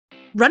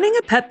Running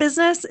a pet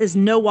business is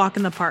no walk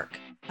in the park.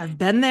 I've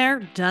been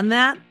there, done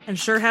that, and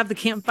sure have the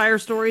campfire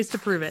stories to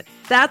prove it.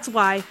 That's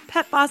why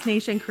Pet Boss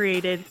Nation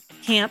created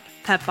Camp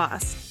Pet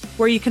Boss,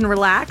 where you can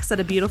relax at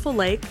a beautiful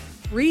lake,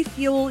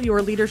 refuel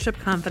your leadership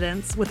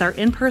confidence with our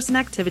in-person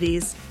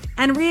activities,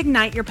 and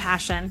reignite your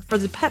passion for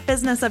the pet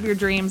business of your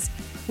dreams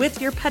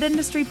with your pet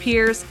industry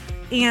peers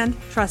and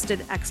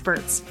trusted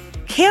experts.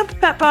 Camp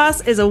Pet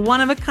Boss is a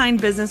one-of-a-kind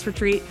business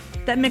retreat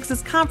that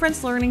mixes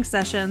conference learning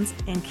sessions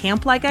and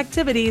camp-like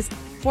activities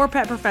for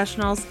pet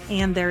professionals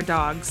and their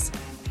dogs.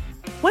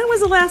 When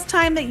was the last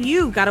time that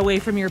you got away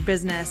from your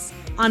business,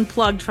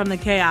 unplugged from the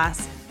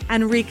chaos,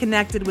 and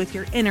reconnected with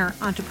your inner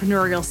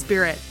entrepreneurial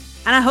spirit?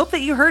 And I hope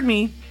that you heard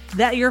me,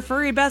 that your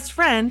furry best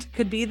friend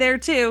could be there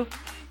too.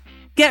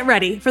 Get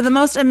ready for the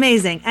most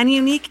amazing and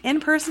unique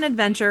in-person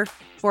adventure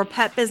for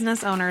pet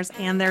business owners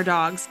and their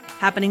dogs,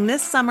 happening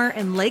this summer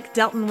in Lake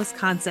Delton,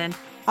 Wisconsin,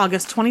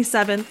 August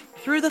 27th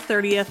through the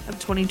 30th of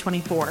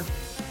 2024.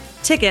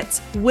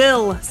 Tickets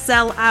will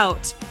sell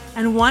out,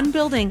 and one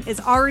building is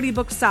already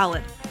booked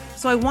solid.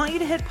 So I want you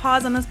to hit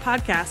pause on this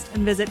podcast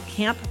and visit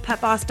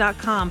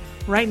camppetboss.com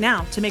right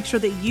now to make sure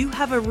that you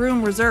have a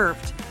room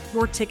reserved.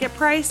 Your ticket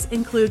price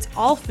includes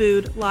all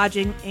food,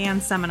 lodging,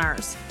 and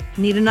seminars.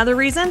 Need another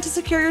reason to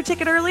secure your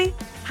ticket early?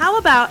 How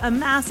about a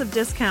massive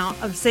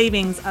discount of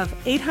savings of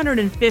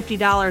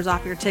 $850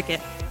 off your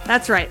ticket?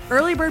 That's right,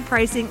 early bird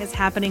pricing is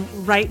happening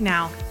right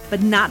now,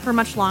 but not for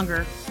much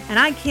longer. And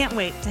I can't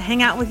wait to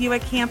hang out with you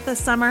at camp this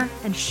summer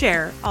and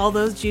share all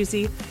those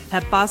juicy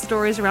Pet Boss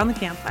stories around the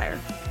campfire.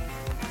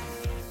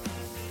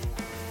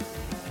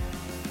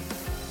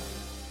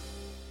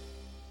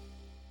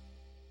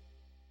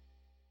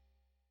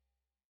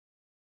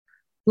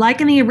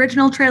 Like in the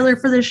original trailer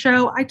for this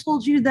show, I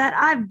told you that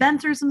I've been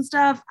through some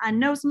stuff, I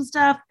know some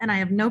stuff, and I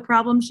have no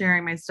problem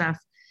sharing my stuff.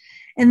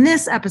 In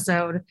this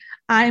episode,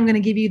 I am going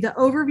to give you the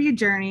overview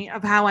journey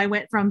of how I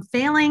went from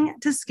failing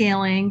to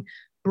scaling,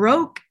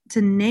 broke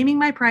to naming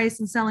my price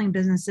and selling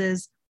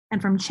businesses,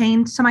 and from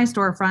chained to my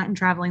storefront and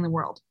traveling the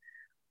world.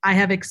 I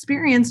have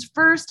experienced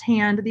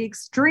firsthand the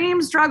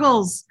extreme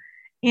struggles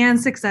and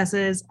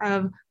successes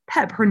of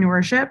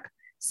petpreneurship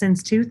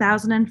since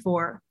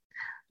 2004.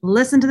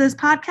 Listen to this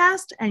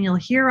podcast and you'll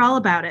hear all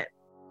about it.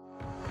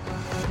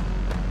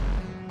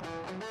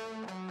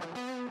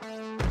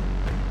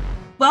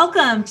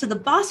 Welcome to the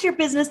Boss Your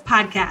Business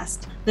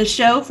podcast, the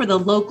show for the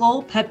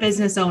local pet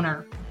business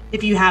owner.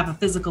 If you have a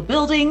physical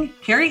building,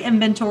 carry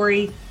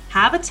inventory,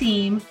 have a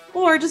team,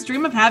 or just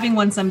dream of having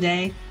one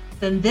someday,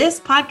 then this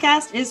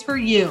podcast is for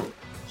you.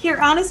 Hear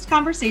honest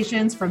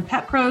conversations from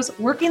pet pros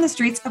working the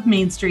streets of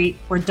Main Street,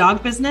 where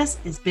dog business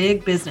is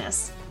big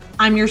business.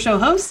 I'm your show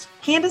host,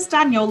 Candace,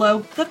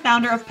 the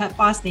founder of Pet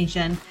Boss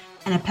Nation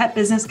and a pet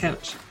business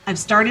coach. I've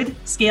started,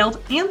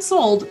 scaled, and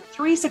sold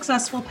 3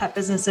 successful pet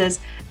businesses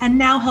and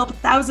now help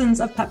thousands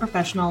of pet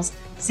professionals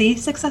see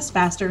success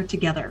faster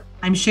together.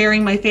 I'm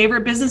sharing my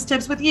favorite business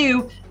tips with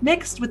you,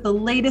 mixed with the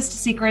latest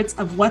secrets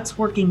of what's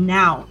working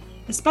now,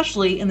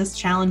 especially in this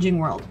challenging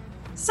world.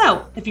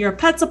 So if you're a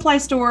pet supply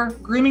store,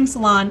 grooming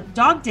salon,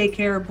 dog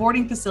daycare,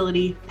 boarding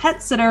facility,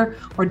 pet sitter,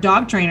 or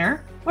dog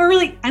trainer, or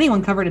really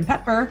anyone covered in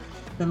pet fur,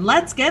 then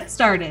let's get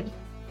started.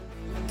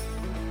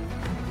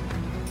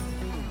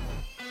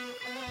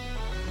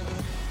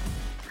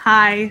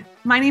 Hi,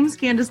 my name is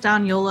Candace, the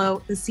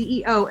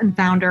CEO and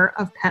founder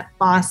of Pet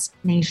Boss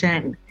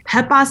Nation.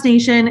 Pet Boss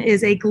Nation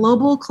is a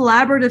global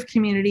collaborative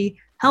community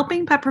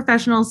helping pet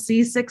professionals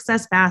see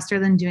success faster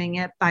than doing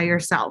it by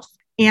yourself.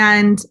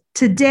 And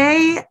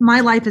today,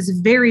 my life is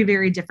very,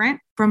 very different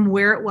from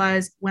where it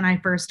was when I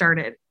first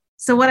started.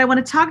 So what I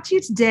want to talk to you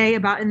today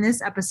about in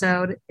this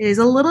episode is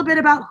a little bit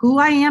about who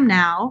I am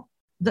now,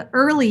 the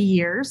early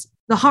years,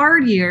 the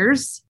hard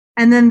years,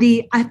 and then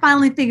the I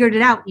finally figured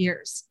it out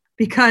years,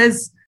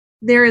 because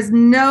there is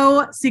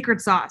no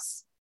secret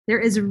sauce. There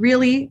is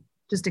really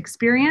just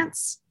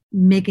experience,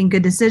 making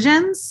good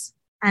decisions,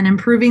 and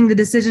improving the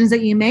decisions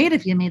that you made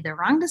if you made the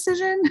wrong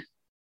decision,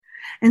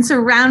 and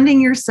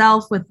surrounding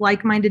yourself with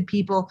like-minded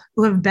people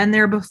who have been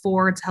there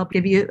before to help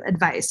give you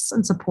advice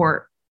and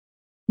support.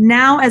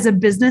 Now, as a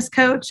business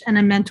coach and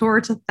a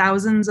mentor to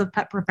thousands of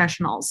pet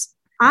professionals,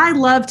 I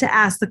love to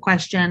ask the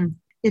question,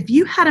 if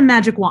you had a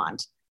magic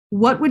wand,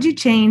 what would you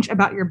change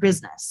about your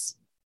business?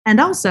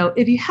 And also,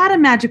 if you had a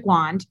magic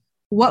wand,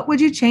 what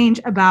would you change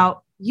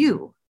about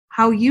you,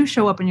 how you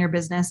show up in your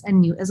business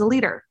and you as a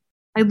leader?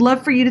 I'd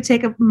love for you to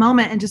take a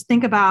moment and just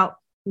think about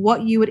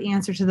what you would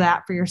answer to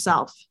that for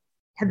yourself.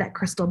 You had that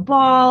crystal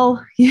ball,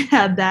 you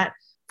had that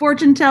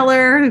fortune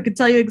teller who could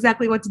tell you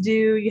exactly what to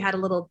do. You had a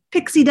little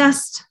pixie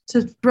dust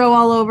to throw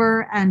all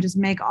over and just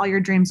make all your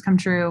dreams come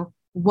true.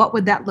 What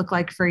would that look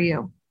like for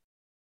you?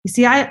 You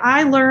see,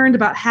 I learned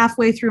about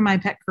halfway through my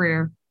pet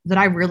career that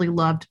I really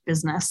loved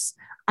business.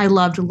 I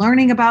loved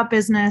learning about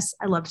business.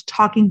 I loved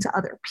talking to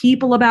other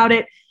people about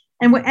it.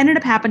 And what ended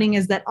up happening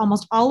is that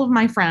almost all of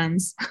my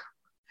friends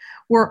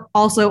were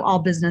also all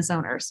business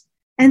owners.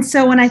 And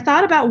so when I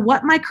thought about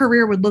what my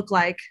career would look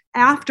like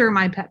after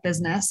my pet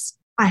business,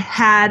 I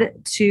had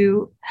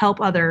to help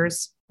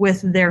others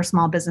with their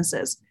small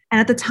businesses. And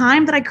at the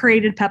time that I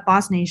created Pet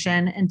Boss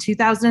Nation in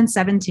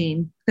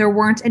 2017, there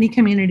weren't any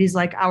communities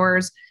like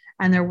ours,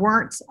 and there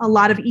weren't a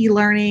lot of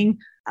e-learning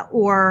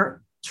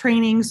or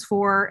trainings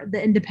for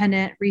the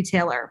independent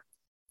retailer.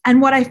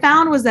 And what I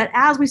found was that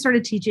as we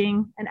started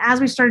teaching and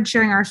as we started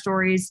sharing our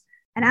stories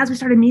and as we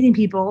started meeting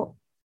people,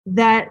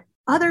 that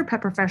other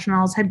pet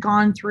professionals had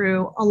gone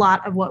through a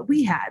lot of what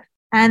we had,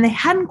 and they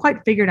hadn't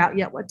quite figured out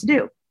yet what to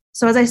do.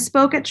 So as I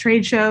spoke at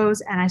trade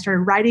shows and I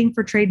started writing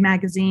for trade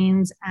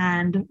magazines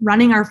and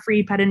running our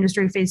free pet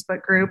industry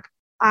Facebook group,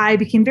 I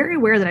became very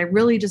aware that I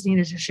really just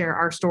needed to share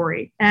our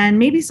story and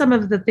maybe some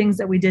of the things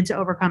that we did to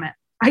overcome it.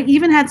 I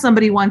even had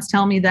somebody once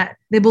tell me that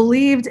they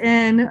believed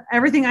in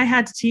everything I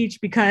had to teach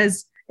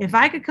because if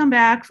I could come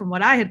back from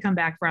what I had come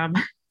back from,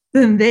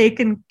 then they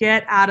can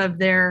get out of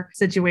their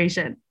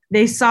situation.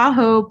 They saw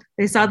hope.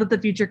 They saw that the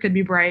future could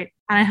be bright.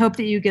 And I hope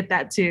that you get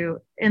that too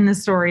in the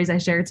stories I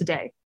share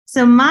today.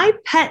 So my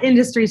pet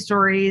industry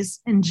stories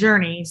and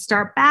journey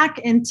start back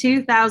in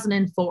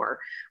 2004,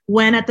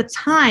 when at the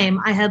time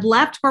I had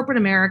left corporate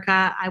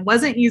America. I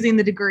wasn't using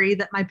the degree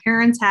that my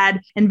parents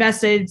had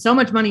invested so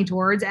much money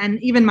towards. And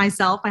even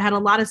myself, I had a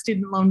lot of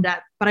student loan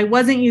debt, but I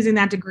wasn't using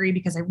that degree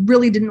because I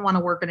really didn't want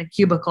to work in a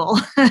cubicle.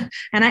 And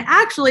I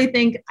actually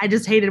think I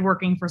just hated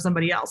working for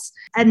somebody else.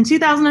 And in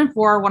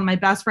 2004, one of my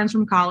best friends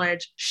from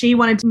college, she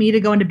wanted me to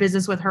go into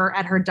business with her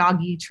at her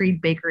doggy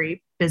treat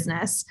bakery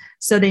business.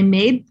 So they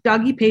made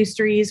doggy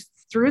pastries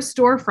through a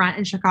storefront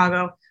in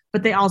Chicago,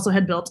 but they also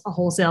had built a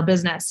wholesale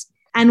business.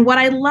 And what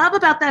I love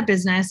about that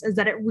business is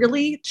that it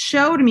really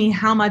showed me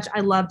how much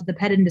I loved the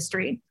pet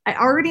industry. I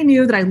already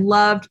knew that I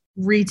loved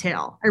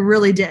retail. I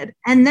really did.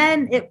 And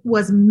then it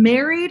was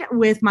married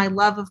with my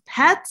love of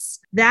pets.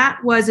 That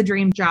was a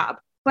dream job.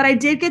 But I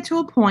did get to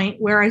a point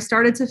where I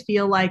started to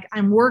feel like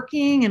I'm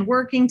working and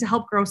working to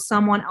help grow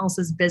someone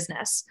else's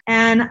business.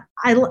 And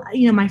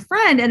my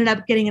friend ended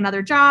up getting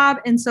another job.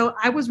 And so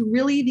I was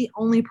really the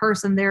only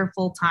person there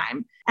full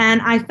time.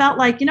 And I felt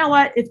like, you know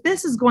what, if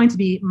this is going to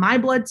be my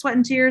blood, sweat,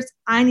 and tears,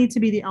 I need to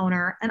be the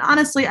owner. And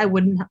honestly, I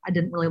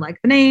didn't really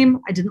like the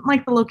name. I didn't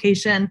like the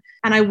location,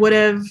 and I would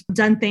have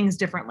done things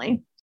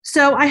differently.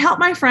 So I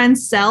helped my friend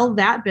sell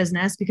that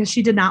business because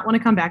she did not want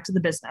to come back to the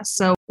business.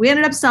 So we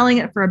ended up selling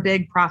it for a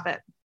big profit,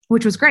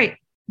 which was great.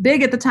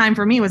 Big at the time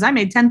for me was I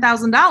made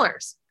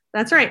 $10,000.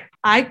 That's right.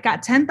 I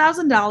got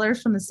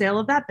 $10,000 from the sale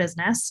of that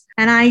business,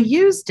 and I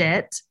used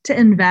it to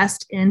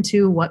invest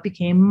into what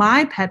became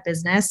my pet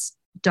business,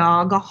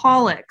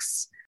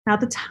 Dogaholics. Now,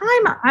 at the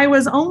time, I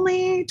was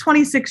only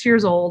 26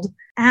 years old,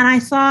 and I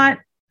thought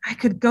I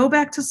could go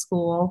back to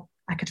school.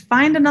 I could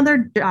find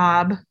another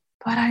job,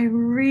 but I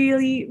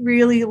really,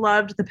 really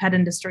loved the pet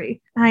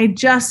industry. And I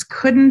just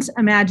couldn't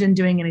imagine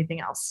doing anything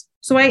else.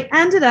 So I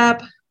ended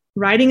up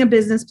writing a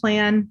business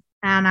plan,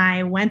 and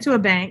I went to a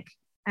bank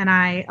and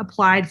I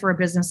applied for a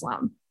business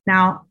loan.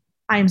 Now,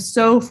 I'm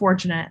so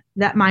fortunate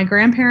that my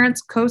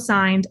grandparents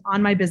co-signed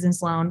on my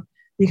business loan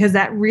because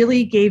that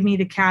really gave me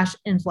the cash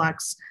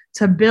influx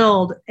to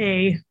build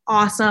a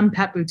awesome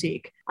pet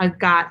boutique. I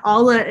got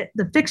all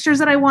the fixtures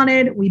that I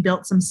wanted. We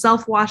built some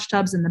self-wash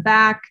tubs in the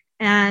back,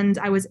 and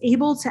I was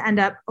able to end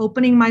up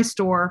opening my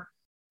store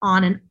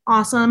on an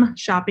awesome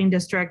shopping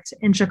district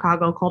in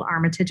Chicago called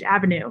Armitage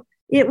Avenue.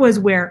 It was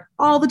where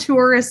all the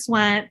tourists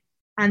went,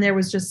 and there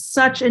was just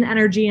such an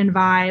energy and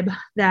vibe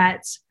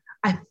that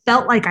I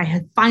felt like I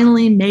had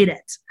finally made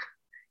it,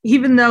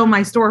 even though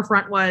my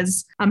storefront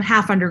was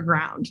half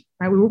underground.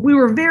 Right? We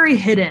were very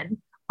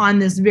hidden on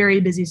this very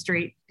busy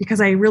street because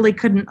I really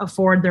couldn't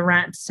afford the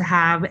rent to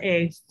have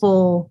a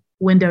full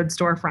windowed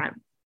storefront.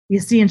 You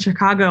see, in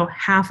Chicago,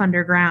 half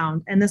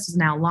underground, and this is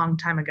now a long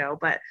time ago,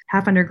 but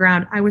half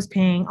underground, I was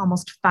paying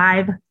almost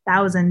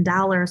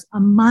 $5,000 a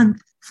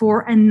month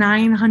for a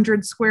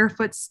 900 square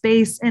foot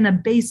space in a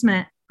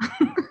basement.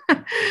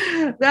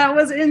 That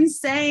was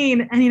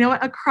insane. And you know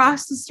what?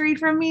 Across the street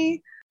from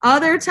me,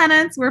 other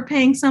tenants were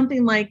paying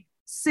something like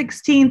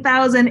 $16,000,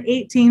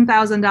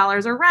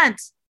 $18,000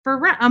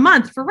 a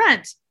month for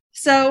rent.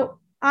 So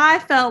I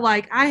felt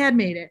like I had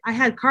made it. I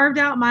had carved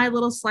out my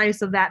little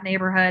slice of that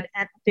neighborhood,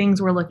 and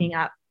things were looking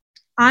up.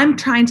 I'm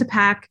trying to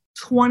pack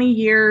 20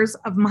 years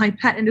of my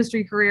pet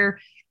industry career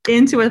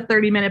into a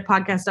 30-minute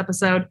podcast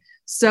episode.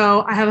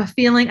 So I have a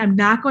feeling I'm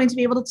not going to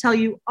be able to tell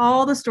you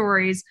all the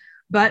stories,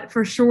 but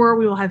for sure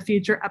we will have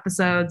future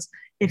episodes.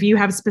 If you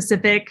have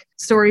specific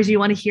stories you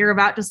want to hear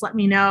about, just let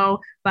me know.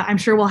 But I'm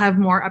sure we'll have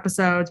more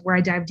episodes where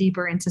I dive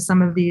deeper into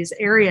some of these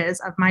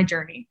areas of my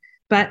journey.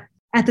 But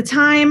at the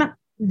time,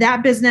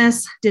 that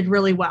business did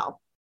really well.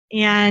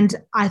 And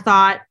I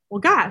thought, well,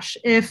 gosh,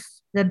 if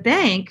the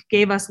bank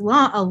gave us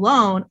a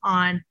loan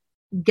on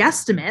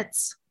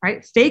guesstimates,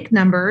 right? Fake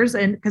numbers.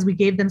 And because we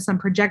gave them some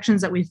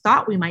projections that we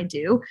thought we might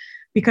do,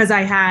 because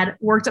I had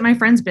worked at my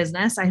friend's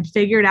business, I had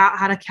figured out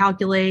how to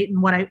calculate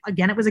and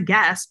again, it was a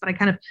guess, but I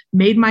kind of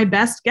made my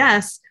best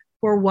guess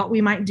for what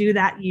we might do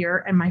that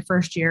year and my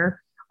first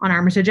year on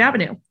Armitage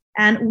Avenue.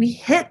 And we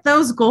hit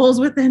those goals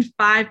within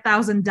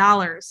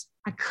 $5,000.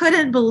 I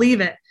couldn't believe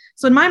it.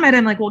 So in my mind,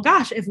 I'm like, well,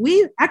 gosh, if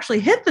we actually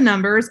hit the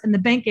numbers and the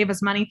bank gave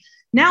us money,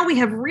 Now we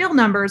have real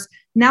numbers.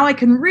 Now I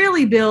can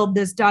really build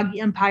this doggy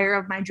empire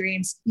of my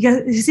dreams.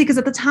 You see, because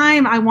at the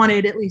time I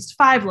wanted at least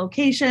 5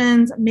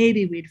 locations.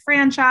 Maybe we'd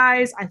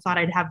franchise. I thought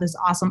I'd have this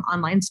awesome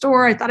online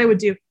store. I thought I would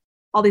do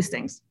all these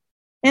things.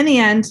 In the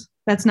end,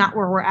 that's not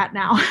where we're at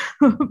now.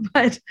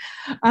 But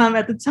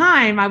at the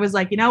time I was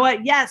like, you know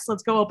what? Yes,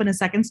 let's go open a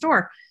second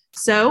store.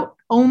 So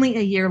only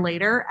a year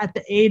later, at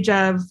the age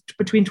of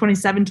between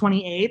 27,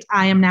 28,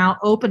 I am now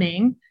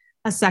opening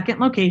a second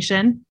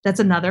location. That's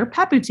another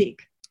pet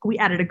boutique. We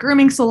added a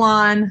grooming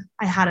salon.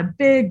 I had a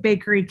big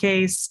bakery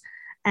case.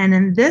 And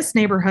in this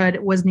neighborhood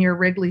was near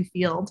Wrigley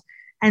Field.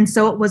 And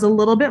so it was a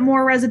little bit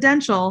more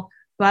residential,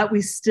 but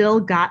we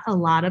still got a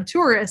lot of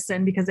tourists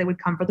in because they would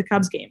come for the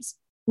Cubs games.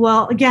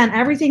 Well, again,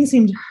 everything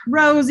seemed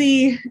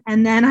rosy.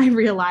 And then I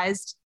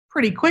realized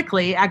pretty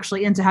quickly,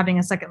 actually into having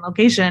a second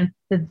location,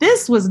 that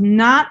this was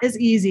not as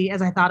easy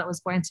as I thought it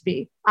was going to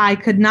be. I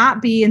could not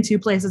be in 2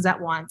 places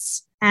at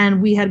once.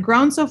 And we had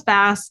grown so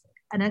fast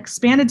and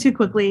expanded too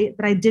quickly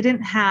that I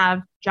didn't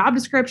have job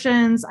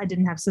descriptions. I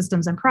didn't have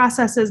systems and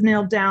processes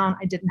nailed down.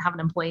 I didn't have an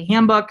employee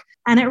handbook.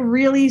 And it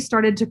really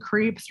started to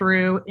creep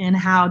through in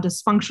how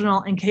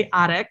dysfunctional and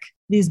chaotic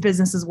these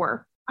businesses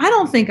were. I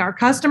don't think our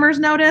customers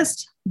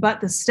noticed,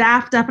 but the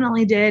staff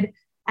definitely did.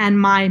 And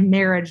my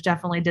marriage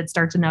definitely did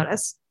start to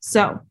notice.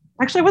 So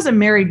actually, I wasn't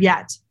married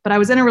yet, but I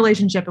was in a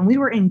relationship and we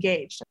were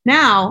engaged.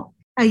 Now,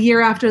 a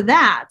year after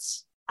that,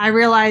 I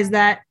realized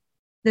that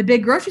the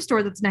big grocery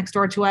store that's next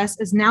door to us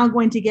is now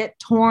going to get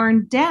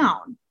torn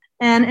down.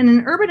 And in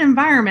an urban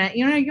environment,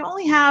 you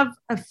only have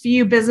a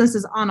few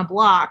businesses on a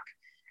block.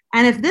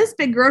 And if this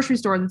big grocery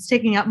store that's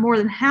taking up more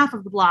than half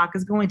of the block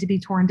is going to be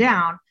torn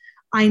down,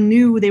 I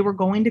knew they were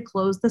going to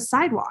close the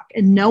sidewalk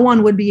and no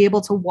one would be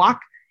able to walk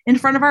in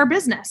front of our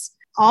business.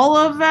 All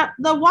of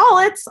the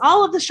wallets,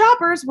 all of the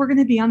shoppers were going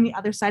to be on the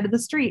other side of the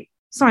street.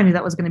 So I knew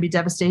that was going to be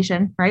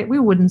devastation, right? We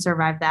wouldn't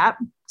survive that.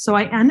 So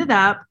I ended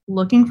up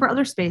looking for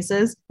other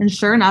spaces. And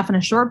sure enough, in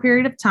a short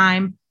period of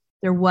time,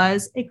 there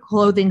was a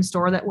clothing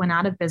store that went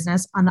out of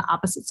business on the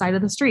opposite side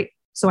of the street.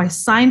 So I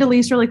signed a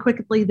lease really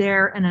quickly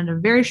there. And in a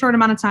very short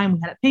amount of time,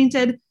 we had it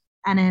painted.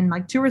 And in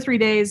like 2 or 3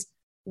 days,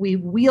 we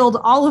wheeled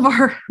all of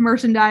our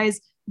merchandise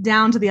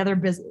down to the other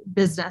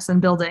business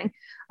and building.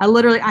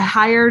 I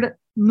hired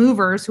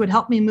movers who would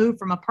help me move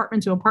from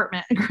apartment to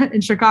apartment in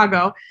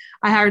Chicago.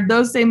 I hired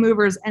those same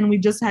movers and we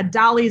just had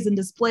dollies and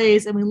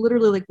displays and we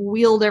literally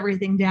wheeled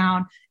everything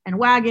down in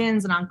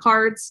wagons and on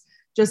carts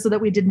just so that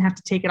we didn't have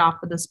to take it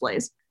off the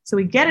displays. So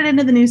we get it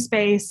into the new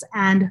space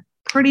and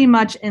pretty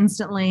much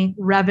instantly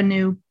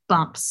revenue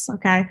bumps.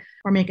 Okay.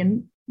 We're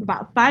making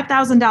about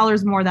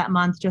 $5,000 more that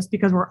month just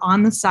because we're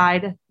on the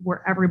side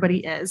where everybody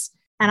is.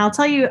 And I'll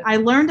tell you, I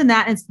learned in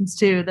that instance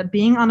too, that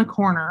being on a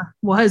corner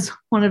was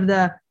one of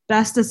the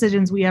best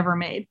decisions we ever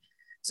made.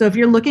 So if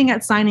you're looking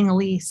at signing a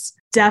lease,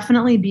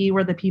 definitely be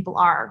where the people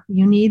are.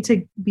 You need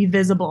to be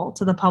visible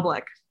to the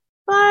public.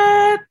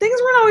 But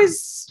things weren't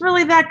always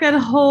really that good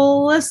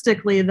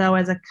holistically, though,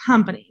 as a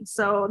company.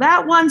 So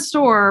that one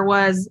store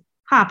was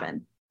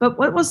hopping. But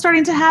what was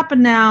starting to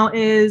happen now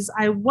is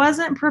I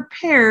wasn't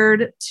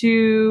prepared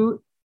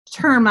to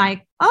turn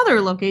my other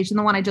location,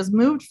 the one I just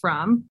moved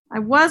from. I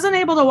wasn't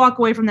able to walk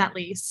away from that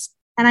lease.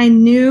 And I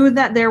knew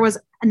that there was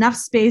enough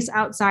space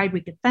outside, we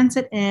could fence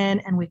it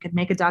in and we could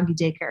make a doggy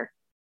daycare.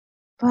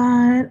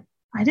 But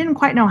I didn't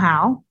quite know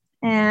how.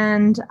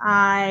 And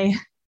I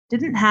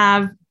didn't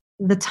have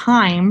the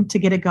time to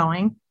get it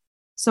going.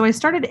 So I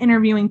started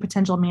interviewing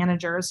potential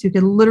managers who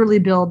could literally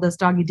build this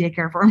doggy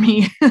daycare for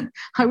me.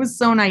 I was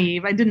so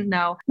naive. I didn't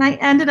know. And I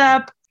ended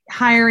up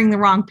hiring the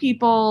wrong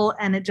people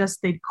and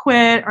they'd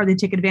quit or they'd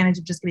take advantage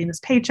of just getting this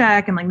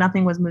paycheck and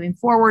nothing was moving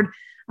forward.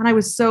 And I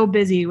was so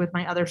busy with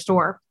my other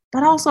store.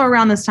 But also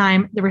around this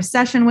time, the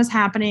recession was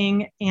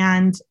happening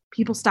and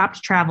people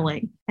stopped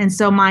traveling. And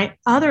so my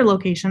other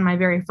location, my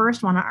very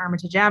first one on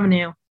Armitage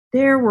Avenue,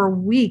 there were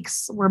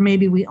weeks where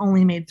maybe we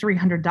only made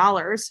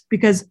 $300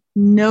 because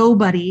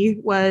nobody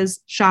was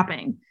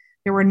shopping.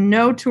 There were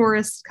no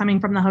tourists coming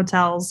from the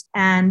hotels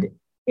and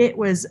it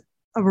was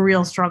a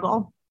real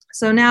struggle.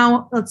 So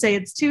now let's say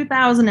it's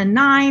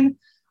 2009.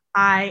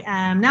 I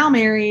am now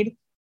married.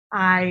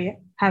 I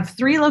have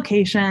 3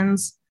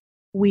 locations.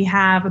 We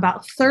have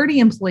about 30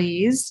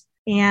 employees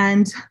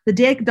and the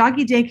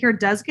doggy daycare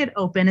does get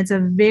open. It's a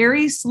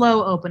very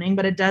slow opening,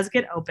 but it does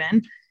get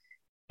open.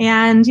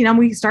 And,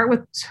 we start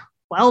with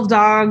 12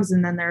 dogs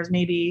and then there's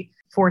maybe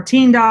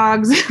 14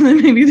 dogs and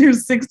then maybe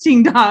there's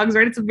 16 dogs,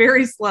 right? It's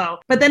very slow,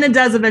 but then it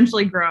does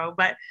eventually grow.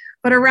 But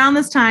around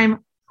this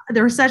time,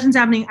 the recession's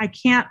happening. I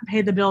can't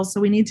pay the bills.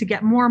 So we need to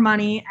get more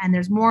money and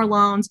there's more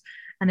loans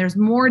and there's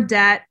more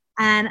debt.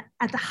 And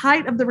at the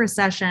height of the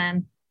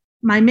recession,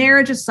 my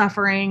marriage is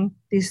suffering.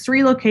 These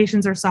 3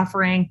 locations are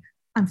suffering.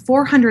 I'm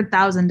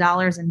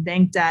 $400,000 in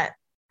bank debt.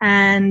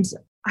 And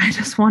I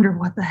just wonder,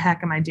 what the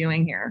heck am I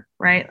doing here,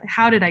 right?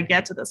 How did I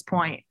get to this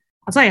point?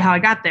 I'll tell you how I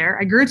got there.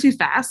 I grew too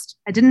fast.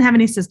 I didn't have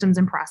any systems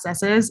and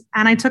processes,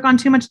 and I took on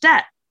too much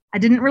debt. I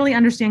didn't really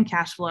understand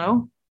cash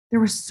flow. There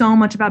was so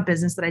much about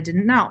business that I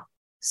didn't know.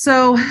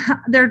 So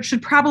there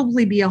should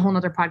probably be a whole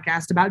nother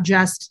podcast about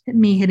just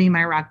me hitting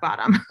my rock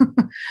bottom.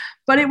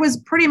 But it was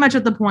pretty much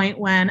at the point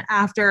when,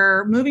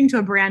 after moving to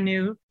a brand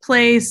new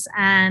place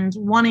and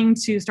wanting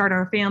to start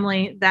our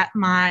family, that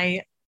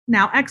my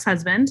now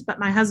ex-husband, but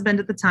my husband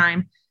at the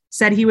time,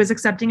 said he was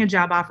accepting a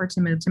job offer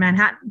to move to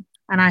Manhattan.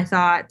 And I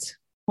thought,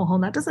 well,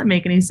 that doesn't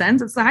make any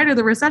sense. It's the height of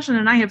the recession,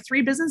 and I have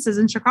 3 businesses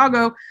in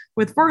Chicago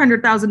with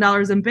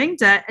 $400,000 in bank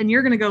debt, and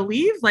you're going to go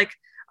leave? Like,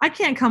 I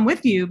can't come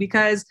with you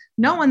because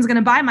no one's going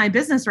to buy my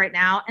business right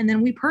now. And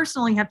then we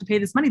personally have to pay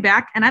this money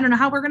back, and I don't know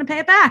how we're going to pay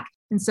it back.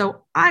 And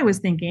so I was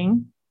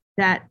thinking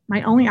that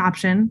my only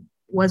option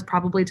was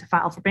probably to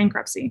file for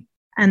bankruptcy.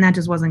 And that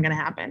just wasn't going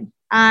to happen.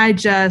 I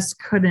just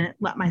couldn't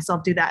let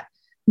myself do that.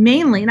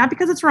 Mainly, not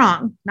because it's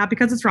wrong,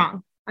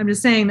 I'm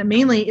just saying that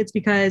mainly it's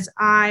because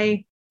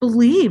I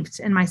believed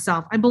in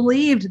myself. I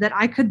believed that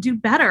I could do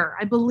better.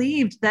 I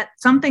believed that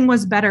something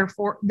was better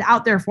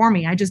out there for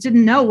me. I just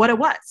didn't know what it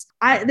was.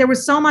 There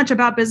was so much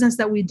about business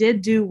that we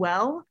did do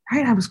well,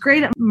 right? I was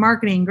great at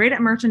marketing, great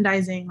at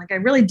merchandising. Like, I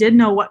really did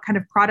know what kind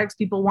of products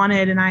people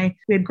wanted. And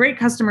we had great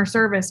customer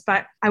service,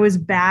 but I was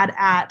bad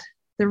at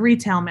the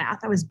retail math.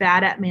 I was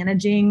bad at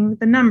managing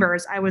the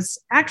numbers. I was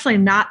actually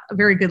not a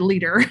very good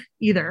leader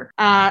either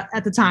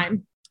at the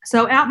time.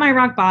 So at my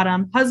rock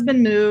bottom,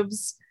 husband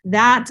moves.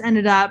 That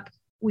ended up,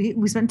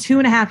 we spent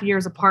 2.5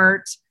 years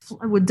apart,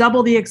 would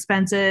double the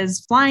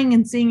expenses, flying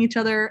and seeing each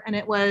other. And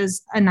it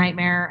was a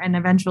nightmare. And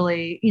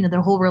eventually,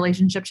 the whole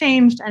relationship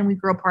changed and we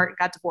grew apart and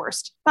got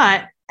divorced.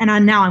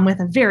 Now I'm with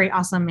a very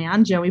awesome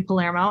man, Joey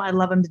Palermo. I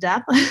love him to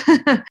death.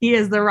 He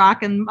is the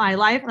rock in my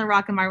life and the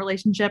rock in my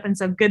relationship. And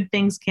so good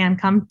things can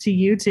come to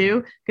you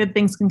too. Good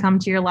things can come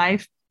to your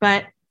life.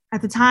 But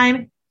at the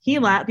time he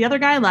left, the other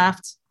guy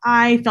left,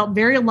 I felt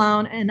very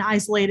alone and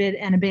isolated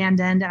and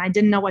abandoned, and I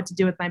didn't know what to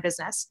do with my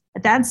business.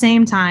 At that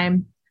same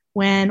time,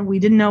 when I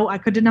didn't know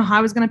how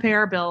I was going to pay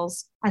our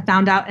bills, I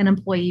found out an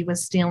employee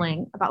was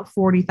stealing about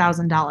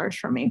 $40,000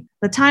 from me.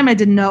 At the time, I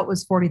didn't know it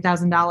was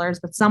 $40,000,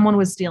 but someone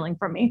was stealing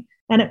from me.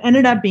 And it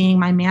ended up being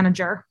my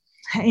manager,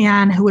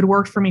 and who had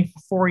worked for me for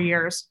 4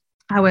 years.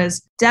 I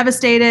was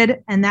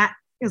devastated, and that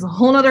is a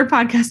whole nother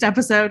podcast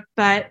episode,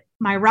 but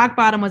my rock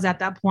bottom was at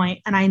that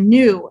point, and I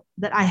knew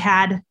that I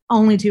had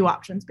only 2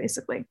 options,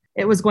 basically.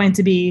 It was going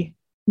to be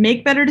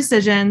make better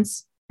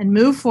decisions and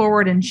move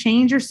forward and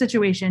change your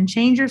situation,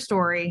 change your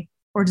story,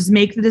 or just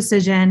make the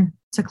decision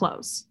to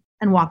close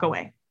and walk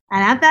away.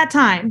 And at that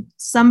time,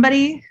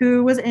 somebody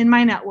who was in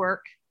my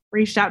network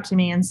reached out to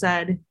me and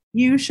said,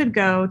 you should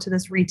go to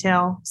this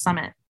retail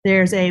summit.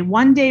 There's a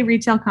 1-day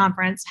retail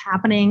conference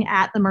happening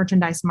at the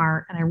Merchandise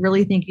Mart, and I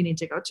really think you need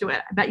to go to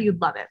it. I bet you'd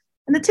love it.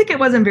 And the ticket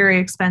wasn't very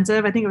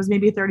expensive. I think it was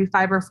maybe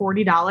 $35 or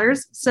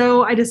 $40.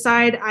 So I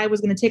decided I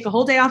was going to take a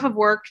whole day off of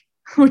work,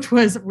 which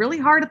was really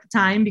hard at the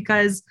time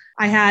because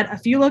I had a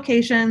few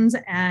locations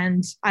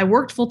and I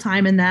worked full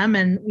time in them,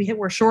 and we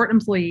were short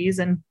employees.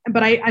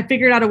 But I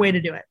figured out a way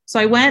to do it. So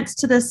I went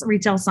to this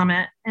retail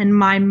summit and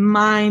my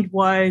mind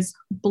was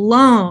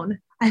blown.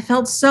 I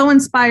felt so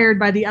inspired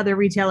by the other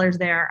retailers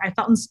there. I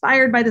felt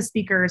inspired by the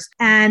speakers,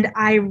 and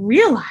I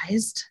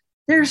realized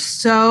there's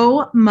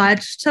so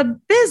much to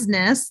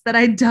business that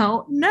I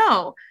don't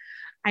know.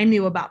 I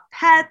knew about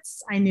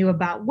pets. I knew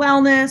about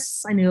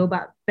wellness.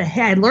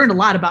 I learned a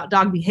lot about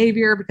dog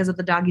behavior because of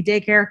the doggy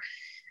daycare.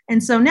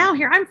 And so now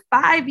here I'm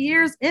 5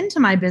 years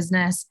into my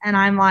business, and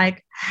I'm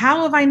like,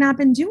 how have I not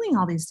been doing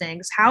all these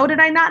things? How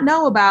did I not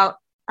know about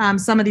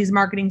some of these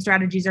marketing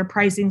strategies or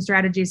pricing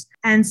strategies?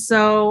 And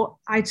so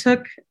I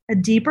took a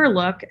deeper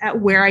look at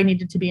where I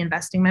needed to be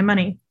investing my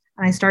money.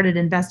 And I started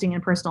investing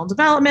in personal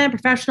development,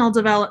 professional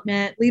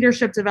development,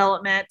 leadership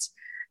development,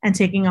 and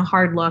taking a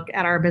hard look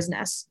at our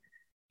business.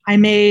 I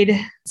made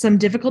some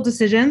difficult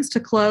decisions to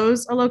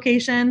close a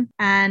location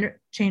and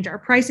change our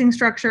pricing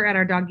structure at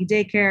our doggy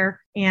daycare.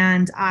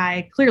 And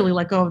I clearly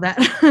let go of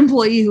that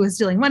employee who was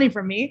stealing money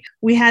from me.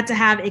 We had to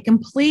have a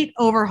complete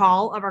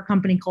overhaul of our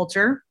company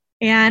culture.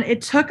 And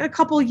it took a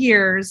couple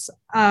years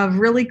of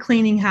really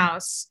cleaning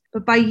house.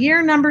 But by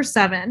year number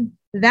 7,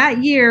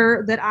 that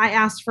year that I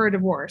asked for a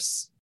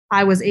divorce,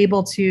 I was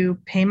able to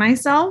pay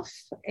myself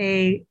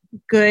a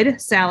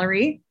good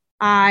salary.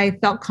 I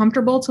felt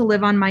comfortable to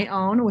live on my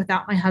own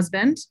without my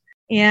husband.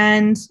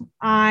 And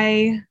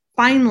I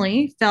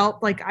finally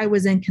felt like I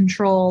was in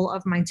control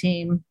of my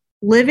team.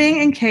 Living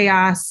in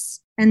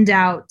chaos and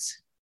doubt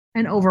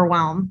and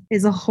overwhelm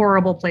is a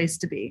horrible place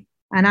to be.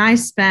 And I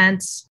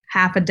spent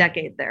half a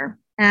decade there.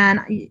 And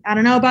I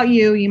don't know about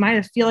you, you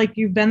might feel like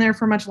you've been there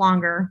for much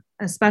longer,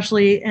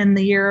 especially in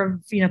the year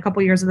of, a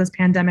couple years of this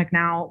pandemic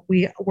now.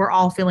 We're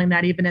all feeling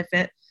that, even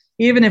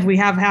if we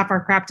have half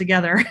our crap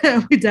together,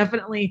 we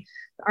definitely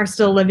are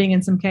still living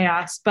in some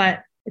chaos,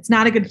 but it's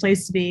not a good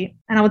place to be.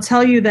 And I will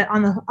tell you that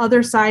on the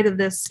other side of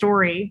this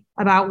story,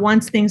 about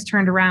once things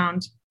turned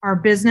around, our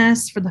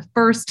business for the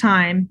first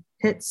time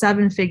hit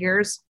 7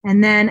 figures.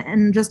 And then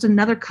in just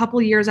another couple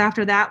years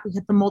after that, we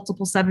hit the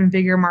multiple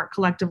 7-figure mark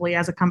collectively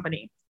as a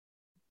company.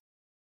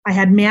 I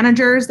had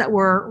managers that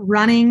were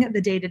running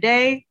the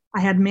day-to-day. I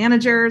had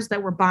managers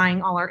that were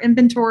buying all our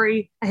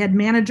inventory. I had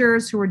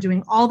managers who were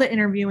doing all the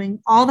interviewing,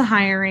 all the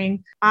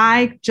hiring.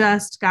 I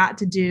just got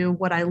to do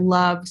what I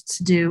loved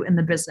to do in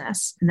the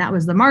business. And that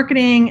was the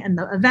marketing and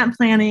the event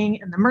planning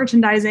and the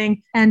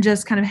merchandising and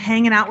just kind of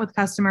hanging out with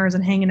customers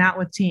and hanging out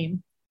with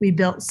team. We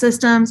built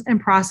systems and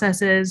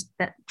processes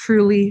that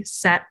truly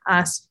set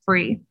us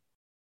free.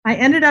 I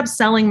ended up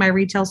selling my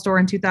retail store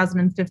in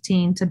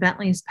 2015 to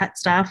Bentley's Pet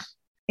Stuff.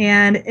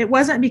 And it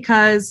wasn't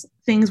because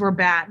things were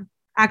bad.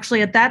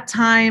 Actually, at that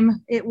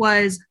time, it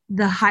was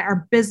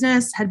our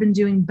business had been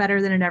doing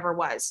better than it ever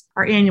was.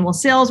 Our annual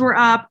sales were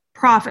up,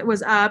 profit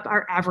was up,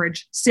 our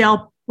average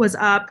sale was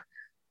up.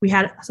 We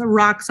had a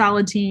rock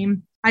solid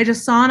team. I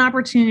just saw an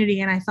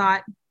opportunity and I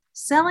thought,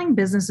 selling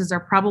businesses are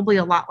probably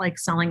a lot like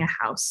selling a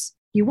house.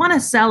 You want to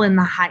sell in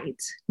the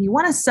height. You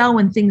want to sell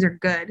when things are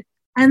good.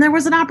 And there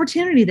was an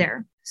opportunity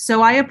there.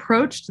 So I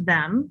approached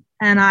them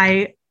and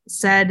I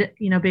said,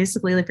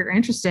 basically, if you're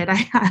interested, I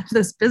have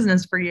this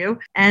business for you.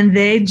 And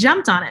they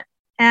jumped on it.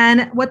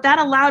 And what that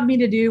allowed me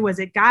to do was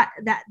it got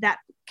that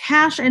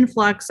cash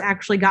influx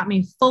actually got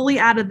me fully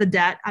out of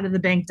the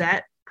bank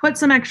debt, put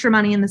some extra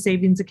money in the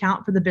savings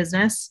account for the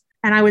business.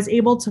 And I was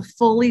able to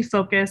fully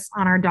focus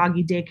on our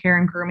doggy daycare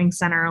and grooming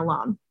center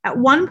alone. At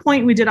one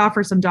point, we did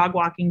offer some dog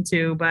walking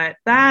too, but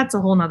that's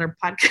a whole nother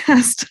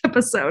podcast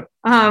episode.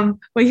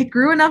 We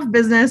grew enough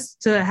business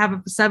to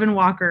have 7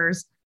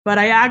 walkers, but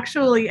I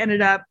actually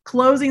ended up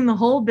closing the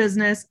whole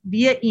business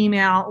via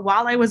email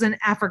while I was in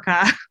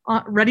Africa,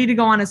 ready to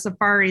go on a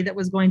safari that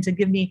was going to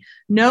give me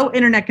no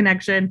internet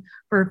connection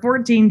for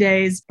 14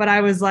 days. But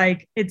I was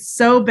like, it's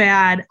so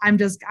bad.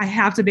 I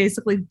have to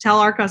basically tell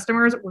our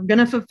customers, we're going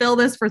to fulfill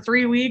this for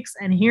 3 weeks.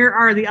 And here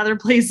are the other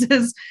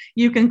places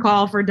you can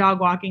call for dog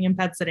walking and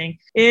pet sitting.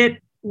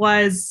 It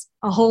was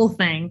a whole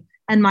thing.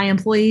 And my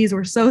employees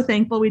were so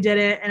thankful we did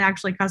it. And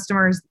actually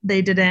customers, they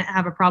didn't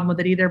have a problem with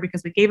it either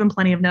because we gave them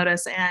plenty of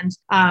notice and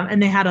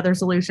they had other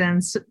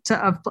solutions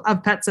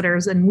of pet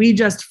sitters. And we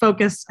just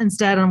focused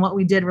instead on what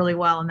we did really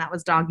well. And that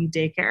was doggy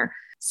daycare.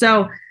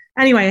 So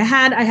anyway, I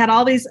had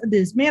all these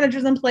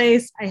managers in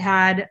place. I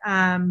had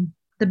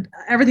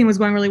everything was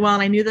going really well.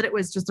 And I knew that it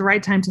was just the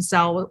right time to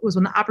sell. It was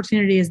when the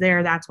opportunity is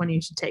there, that's when you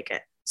should take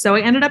it. So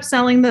I ended up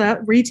selling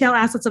the retail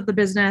assets of the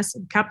business,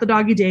 kept the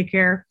doggy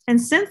daycare. And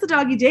since the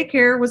doggy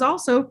daycare was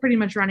also pretty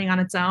much running on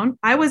its own,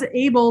 I was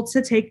able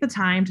to take the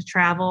time to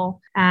travel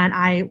and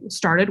I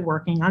started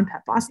working on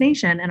Pet Boss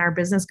Nation and our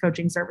business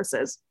coaching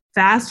services.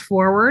 Fast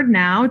forward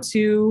now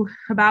to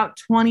about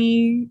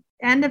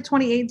end of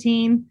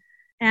 2018.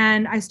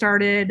 And I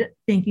started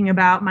thinking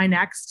about my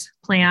next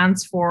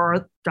plans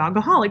for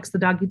Dogaholics, the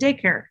doggy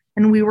daycare.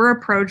 And we were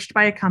approached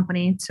by a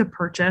company to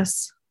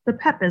purchase the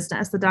pet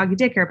business, the doggy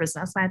daycare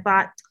business. And I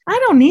thought, I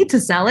don't need to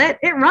sell it.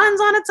 It runs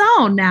on its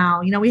own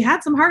now. We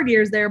had some hard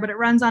years there, but it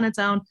runs on its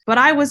own. But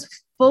I was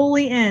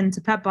fully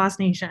into Pet Boss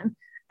Nation.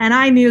 And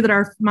I knew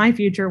that my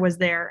future was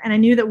there. And I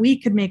knew that we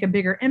could make a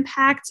bigger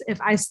impact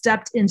if I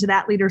stepped into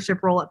that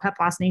leadership role at Pet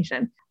Boss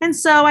Nation. And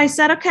so I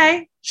said,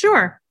 okay,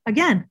 sure.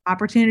 Again,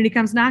 opportunity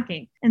comes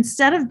knocking.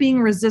 Instead of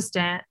being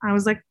resistant, I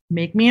was like,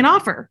 make me an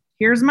offer.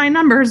 Here's my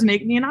numbers,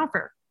 make me an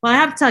offer. Well, I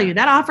have to tell you,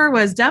 that offer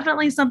was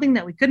definitely something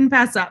that we couldn't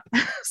pass up.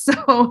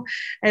 So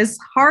as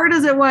hard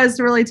as it was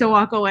to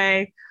walk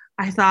away,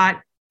 I thought,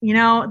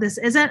 this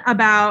isn't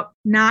about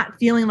not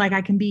feeling like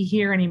I can be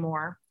here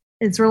anymore.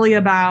 It's really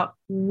about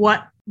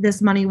what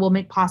this money will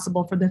make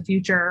possible for the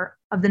future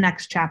of the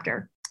next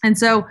chapter. And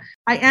so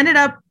I ended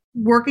up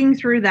working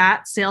through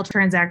that sale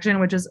transaction,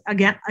 which is,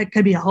 again, it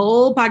could be a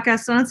whole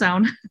podcast on its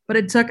own, but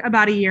it took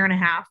about 1.5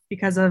 years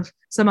because of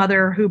some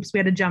other hoops we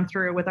had to jump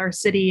through with our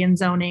city and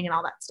zoning and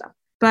all that stuff.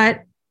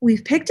 But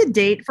we've picked a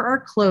date for our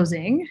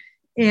closing,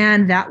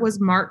 and that was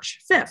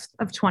March 5th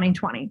of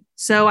 2020.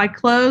 So I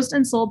closed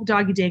and sold the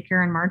doggy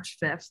daycare on March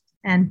 5th.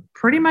 And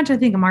pretty much, I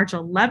think on March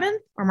 11th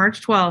or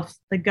March 12th,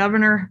 the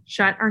governor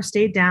shut our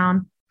state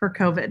down for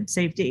COVID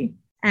safety.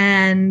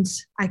 And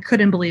I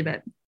couldn't believe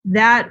it.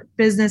 That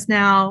business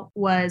now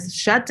was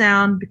shut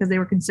down because they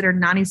were considered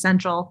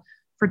non-essential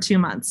for 2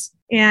 months.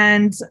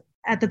 And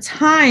at the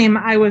time,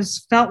 I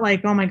felt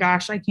like, oh my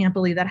gosh, I can't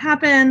believe that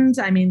happened.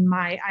 I mean,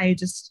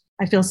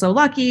 I feel so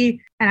lucky,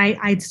 and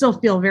I still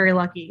feel very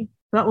lucky.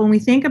 But when we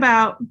think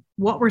about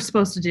what we're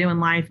supposed to do in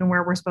life and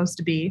where we're supposed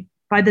to be,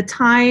 by the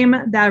time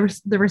that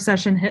the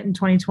recession hit in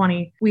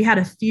 2020, we had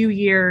a few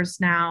years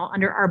now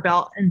under our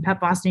belt in Pet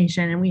Boss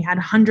Nation, and we had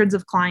hundreds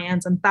of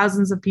clients and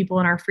thousands of people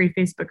in our free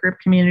Facebook group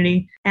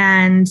community,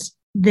 and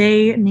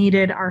they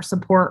needed our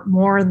support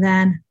more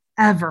than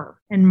ever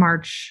in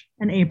March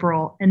and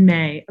April and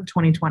May of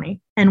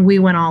 2020. And we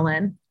went all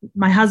in.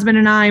 My husband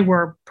and I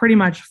were pretty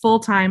much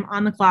full-time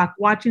on the clock,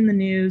 watching the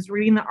news,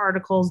 reading the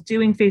articles,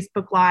 doing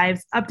Facebook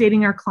Lives,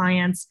 updating our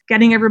clients,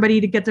 getting everybody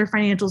to get their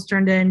financials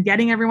turned in,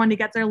 getting everyone to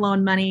get their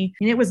loan money.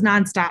 And it was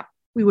nonstop.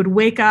 We would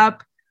wake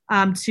up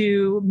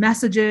to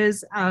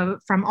messages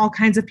from all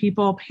kinds of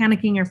people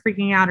panicking or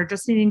freaking out or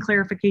just needing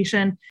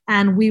clarification.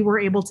 And we were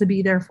able to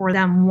be there for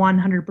them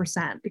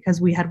 100%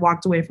 because we had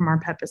walked away from our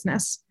pet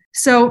business.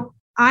 So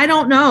I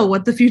don't know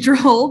what the future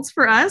holds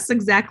for us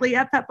exactly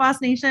at Pet Boss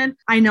Nation.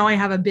 I know I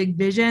have a big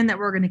vision that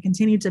we're going to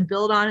continue to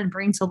build on and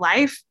bring to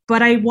life,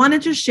 but I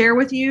wanted to share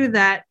with you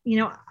that,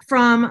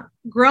 from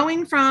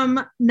growing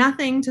from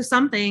nothing to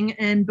something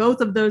in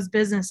both of those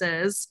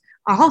businesses,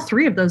 all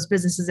three of those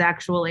businesses,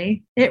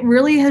 actually, it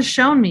really has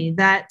shown me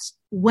that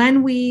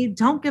when we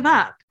don't give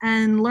up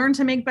and learn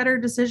to make better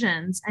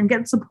decisions and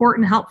get support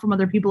and help from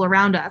other people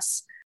around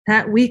us,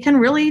 that we can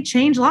really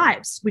change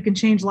lives. We can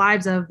change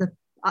lives of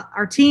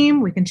our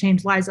team. We can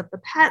change lives of the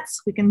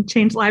pets. We can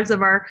change lives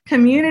of our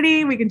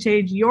community. We can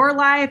change your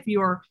life,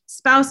 your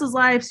spouse's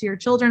lives, your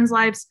children's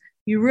lives.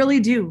 You really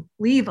do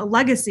leave a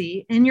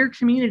legacy in your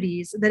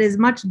communities that is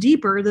much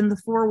deeper than the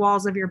four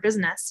walls of your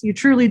business. You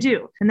truly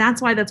do. And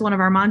that's why that's one of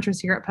our mantras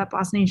here at Pet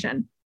Boss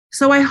Nation.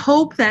 So I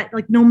hope that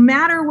no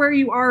matter where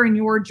you are in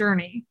your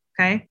journey,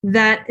 okay,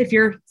 that if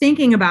you're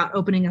thinking about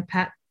opening a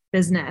pet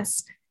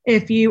business,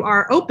 if you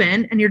are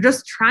open and you're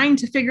just trying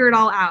to figure it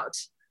all out,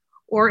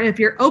 or if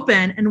you're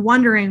open and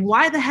wondering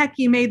why the heck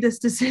you made this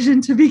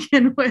decision to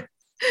begin with,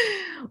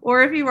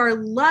 or if you are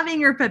loving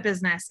your pet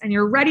business and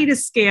you're ready to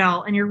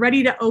scale and you're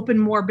ready to open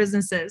more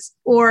businesses,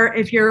 or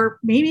if you're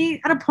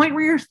maybe at a point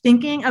where you're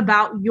thinking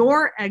about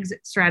your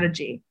exit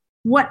strategy,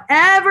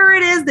 whatever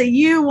it is that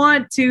you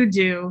want to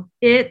do,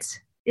 it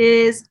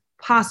is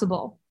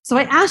possible. So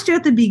I asked you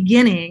at the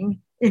beginning,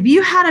 if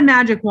you had a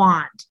magic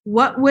wand,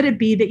 what would it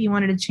be that you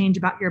wanted to change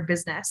about your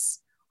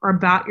business or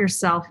about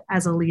yourself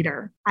as a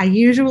leader? I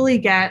usually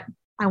get,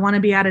 I want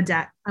to be out of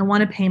debt. I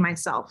want to pay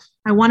myself.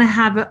 I want to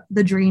have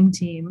the dream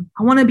team.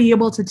 I want to be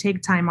able to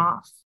take time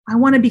off. I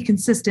want to be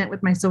consistent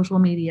with my social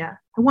media.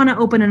 I want to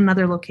open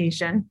another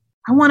location.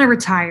 I want to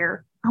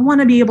retire. I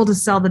want to be able to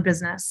sell the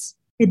business.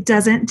 It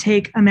doesn't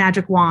take a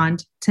magic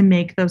wand to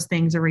make those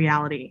things a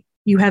reality.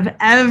 You have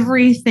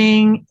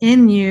everything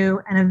in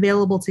you and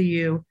available to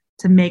you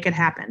to make it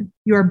happen.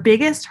 Your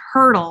biggest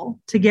hurdle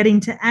to getting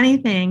to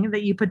anything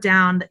that you put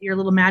down that your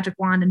little magic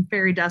wand and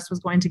fairy dust was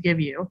going to give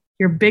you,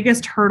 your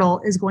biggest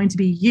hurdle is going to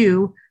be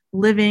you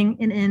living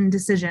in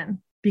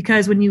indecision.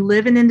 Because when you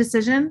live in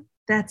indecision,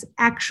 that's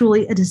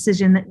actually a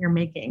decision that you're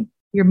making.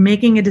 You're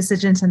making a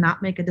decision to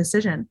not make a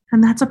decision.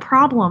 And that's a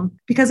problem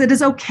because it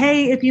is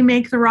okay if you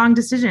make the wrong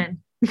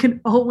decision. We can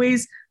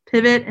always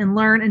pivot and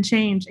learn and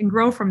change and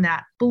grow from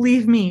that.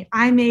 Believe me,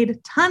 I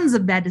made tons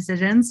of bad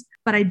decisions,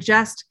 but I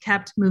just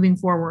kept moving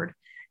forward.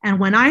 And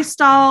when I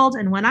stalled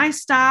and when I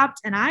stopped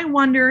and I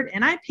wondered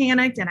and I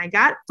panicked and I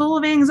got full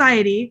of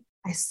anxiety,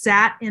 I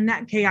sat in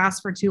that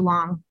chaos for too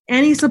long.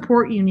 Any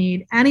support you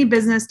need, any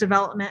business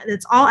development,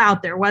 it's all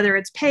out there, whether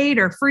it's paid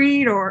or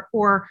free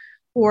or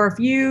if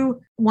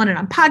you want it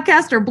on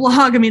podcast or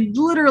blog. I mean,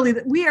 literally,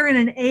 we are in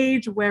an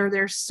age where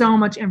there's so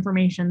much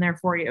information there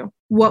for you.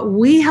 What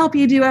we help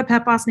you do at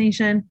Pet Boss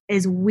Nation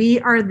is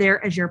we are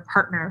there as your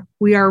partner.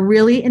 We are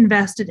really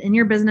invested in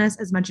your business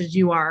as much as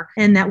you are,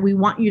 and that we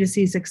want you to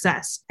see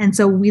success. And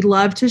so we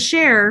love to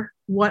share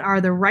what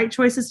are the right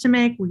choices to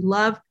make. We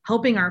love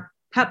helping our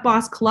Pet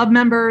Boss Club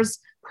members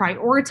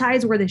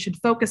prioritize where they should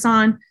focus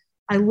on.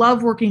 I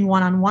love working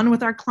one-on-one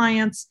with our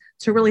clients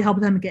to really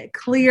help them get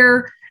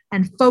clear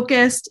and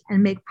focused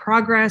and make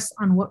progress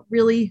on what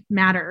really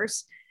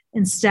matters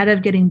instead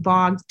of getting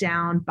bogged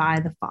down by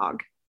the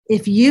fog.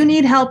 If you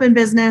need help in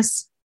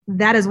business,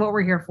 that is what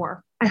we're here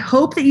for. I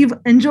hope that you've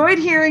enjoyed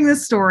hearing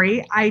this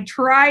story. I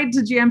tried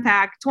to jam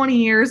pack 20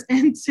 years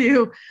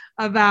into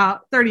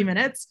about 30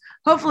 minutes.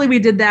 Hopefully we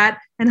did that.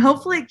 And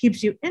hopefully it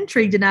keeps you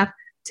intrigued enough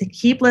to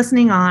keep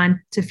listening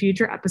on to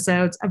future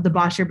episodes of the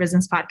Boss Your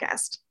Business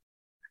podcast.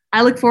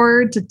 I look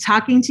forward to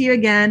talking to you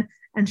again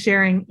and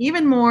sharing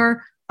even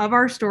more of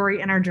our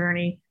story and our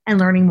journey and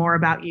learning more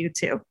about you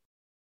too.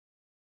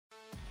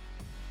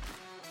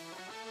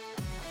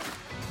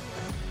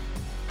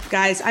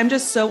 Guys, I'm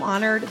just so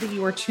honored that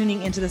you are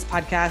tuning into this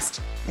podcast.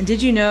 And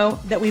did you know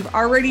that we've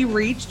already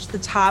reached the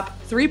top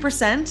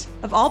 3%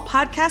 of all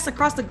podcasts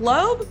across the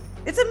globe?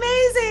 It's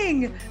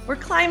amazing. We're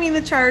climbing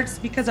the charts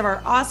because of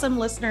our awesome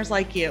listeners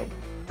like you.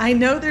 I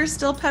know there's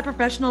still pet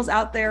professionals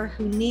out there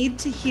who need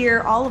to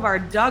hear all of our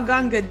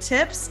doggone good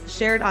tips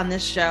shared on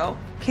this show.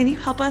 Can you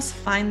help us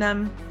find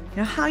them?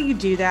 Now, how you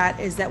do that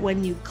is that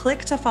when you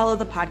click to follow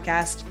the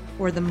podcast,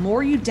 or the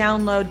more you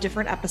download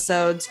different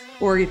episodes,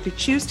 or if you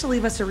choose to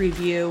leave us a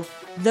review,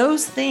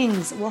 those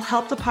things will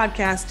help the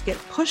podcast get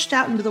pushed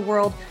out into the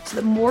world so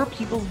that more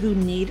people who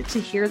need to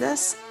hear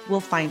this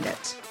will find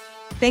it.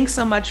 Thanks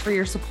so much for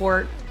your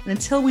support. And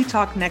until we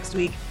talk next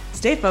week,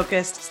 stay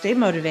focused, stay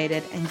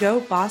motivated, and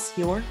go boss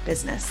your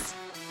business.